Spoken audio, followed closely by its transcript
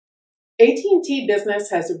AT&T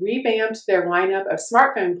Business has revamped their lineup of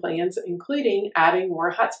smartphone plans, including adding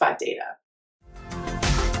more hotspot data.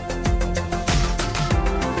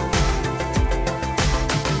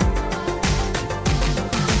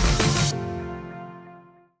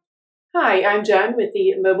 Hi, I'm Jen with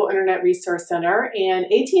the Mobile Internet Resource Center, and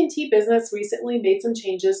AT&T Business recently made some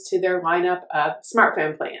changes to their lineup of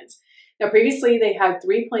smartphone plans. Now, previously they had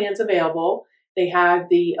 3 plans available. They had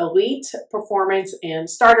the Elite, Performance, and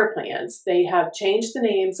Starter plans. They have changed the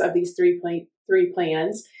names of these three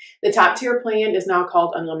plans. The top tier plan is now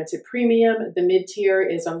called Unlimited Premium, the mid tier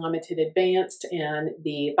is Unlimited Advanced, and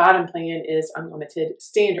the bottom plan is Unlimited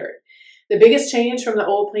Standard. The biggest change from the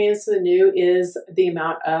old plans to the new is the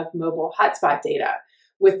amount of mobile hotspot data.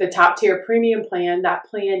 With the top tier premium plan, that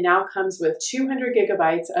plan now comes with 200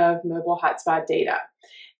 gigabytes of mobile hotspot data.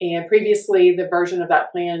 And previously, the version of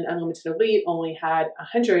that plan, Unlimited Elite, only had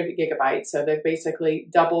 100 gigabytes. So they've basically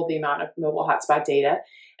doubled the amount of mobile hotspot data.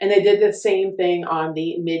 And they did the same thing on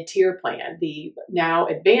the mid-tier plan. The now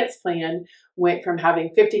advanced plan went from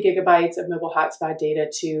having 50 gigabytes of mobile hotspot data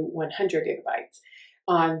to 100 gigabytes.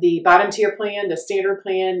 On the bottom tier plan, the standard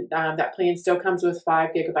plan, that plan still comes with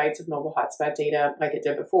 5 gigabytes of mobile hotspot data like it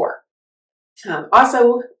did before.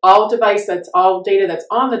 Also, all data that's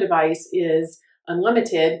on the device is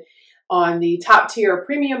unlimited. On the top tier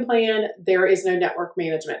premium plan, there is no network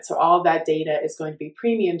management. So all of that data is going to be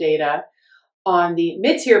premium data. On the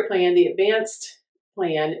mid-tier plan, the advanced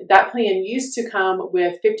plan, that plan used to come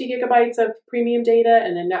with 50 gigabytes of premium data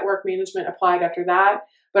and then network management applied after that.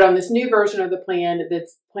 But on this new version of the plan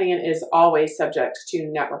is always subject to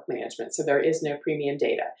network management. So there is no premium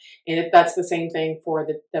data. And if that's the same thing for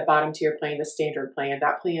the bottom tier plan, the standard plan,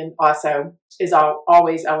 that plan also is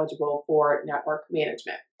always eligible for network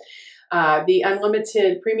management. The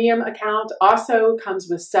unlimited premium account also comes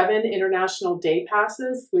with 7 international day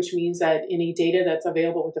passes, which means that any data that's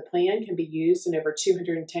available with the plan can be used in over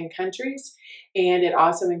 210 countries. And it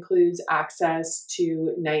also includes access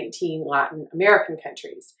to 19 Latin American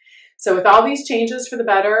countries. So with all these changes for the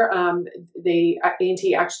better,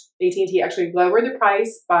 AT&T actually lowered the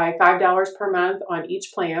price by $5 per month on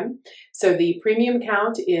each plan. So the premium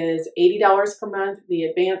account is $80 per month, the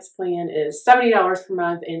advanced plan is $70 per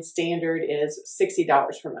month, and standard is $60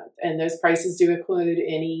 per month. And those prices do include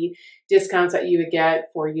any discounts that you would get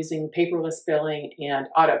for using paperless billing and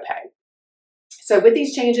auto pay. So with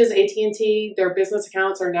these changes, AT&T, their business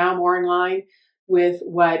accounts are now more in line with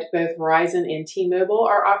what both Verizon and T-Mobile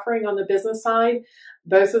are offering on the business side.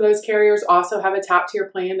 Both of those carriers also have a top tier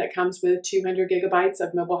plan that comes with 200 gigabytes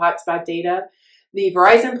of mobile hotspot data. The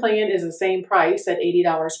Verizon plan is the same price at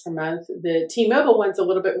 $80 per month. The T-Mobile one's a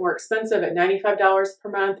little bit more expensive at $95 per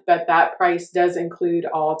month, but that price does include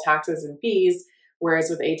all taxes and fees.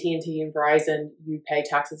 Whereas with AT&T and Verizon, you pay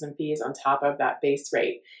taxes and fees on top of that base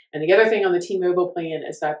rate. And the other thing on the T-Mobile plan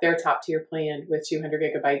is that their top tier plan with 200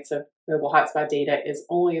 gigabytes of mobile hotspot data is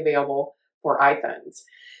only available for iPhones.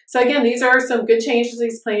 So again, these are some good changes to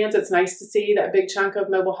these plans. It's nice to see that big chunk of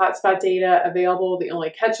mobile hotspot data available. The only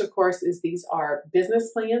catch, of course, is these are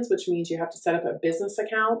business plans, which means you have to set up a business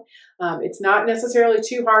account. It's not necessarily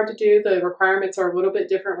too hard to do. The requirements are a little bit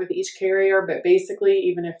different with each carrier, but basically,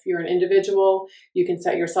 even if you're an individual, you can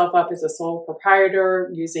set yourself up as a sole proprietor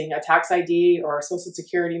using a tax ID or a social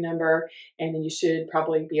security number, and then you should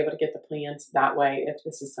probably be able to get the plans that way if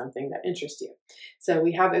this is something that interests you. So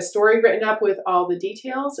we have a story written up with all the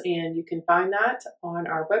details, and you can find that on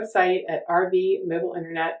our website at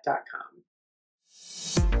rvmobileinternet.com.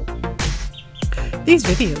 These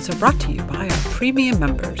videos are brought to you by our premium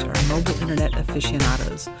members, our mobile internet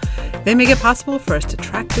aficionados. They make it possible for us to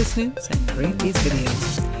track this news and create these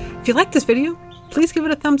videos. If you like this video, please give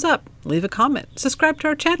it a thumbs up, leave a comment, subscribe to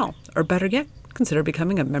our channel, or better yet, consider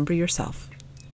becoming a member yourself.